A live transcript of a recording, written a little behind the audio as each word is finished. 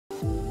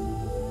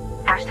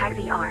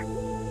#VR.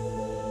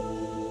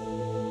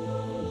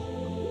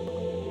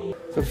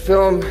 So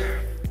film,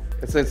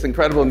 it's this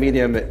incredible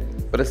medium,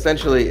 but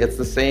essentially it's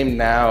the same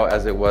now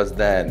as it was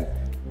then.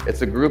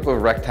 It's a group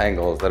of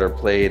rectangles that are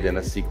played in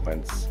a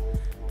sequence.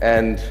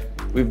 And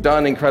we've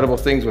done incredible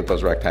things with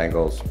those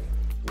rectangles.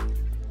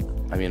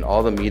 I mean,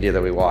 all the media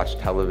that we watch,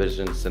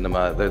 television,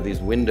 cinema, they're these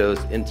windows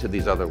into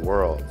these other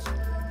worlds.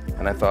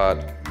 And I thought,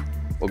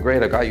 well,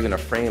 great, I got you in a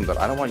frame, but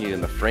I don't want you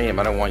in the frame.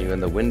 I don't want you in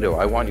the window.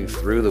 I want you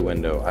through the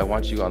window. I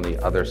want you on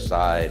the other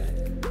side.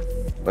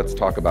 Let's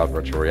talk about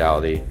virtual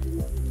reality.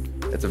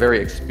 It's a very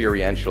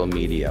experiential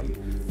medium.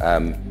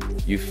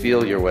 You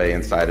feel your way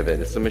inside of it.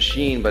 It's a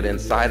machine, but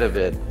inside of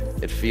it,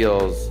 it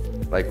feels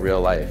like real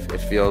life. It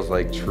feels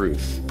like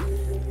truth.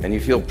 And you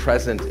feel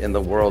present in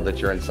the world that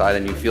you're inside,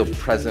 and you feel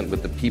present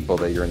with the people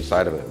that you're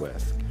inside of it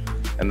with.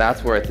 And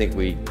that's where I think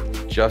we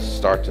just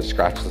start to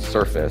scratch the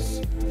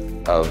surface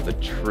of the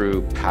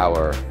true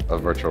power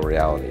of virtual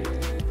reality.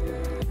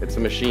 It's a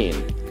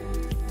machine,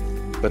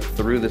 but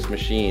through this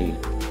machine,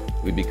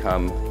 we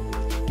become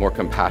more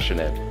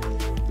compassionate,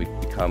 we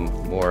become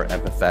more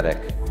empathetic,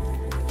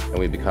 and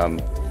we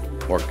become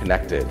more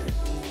connected.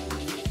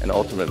 And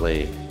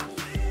ultimately,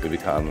 we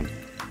become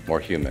more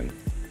human.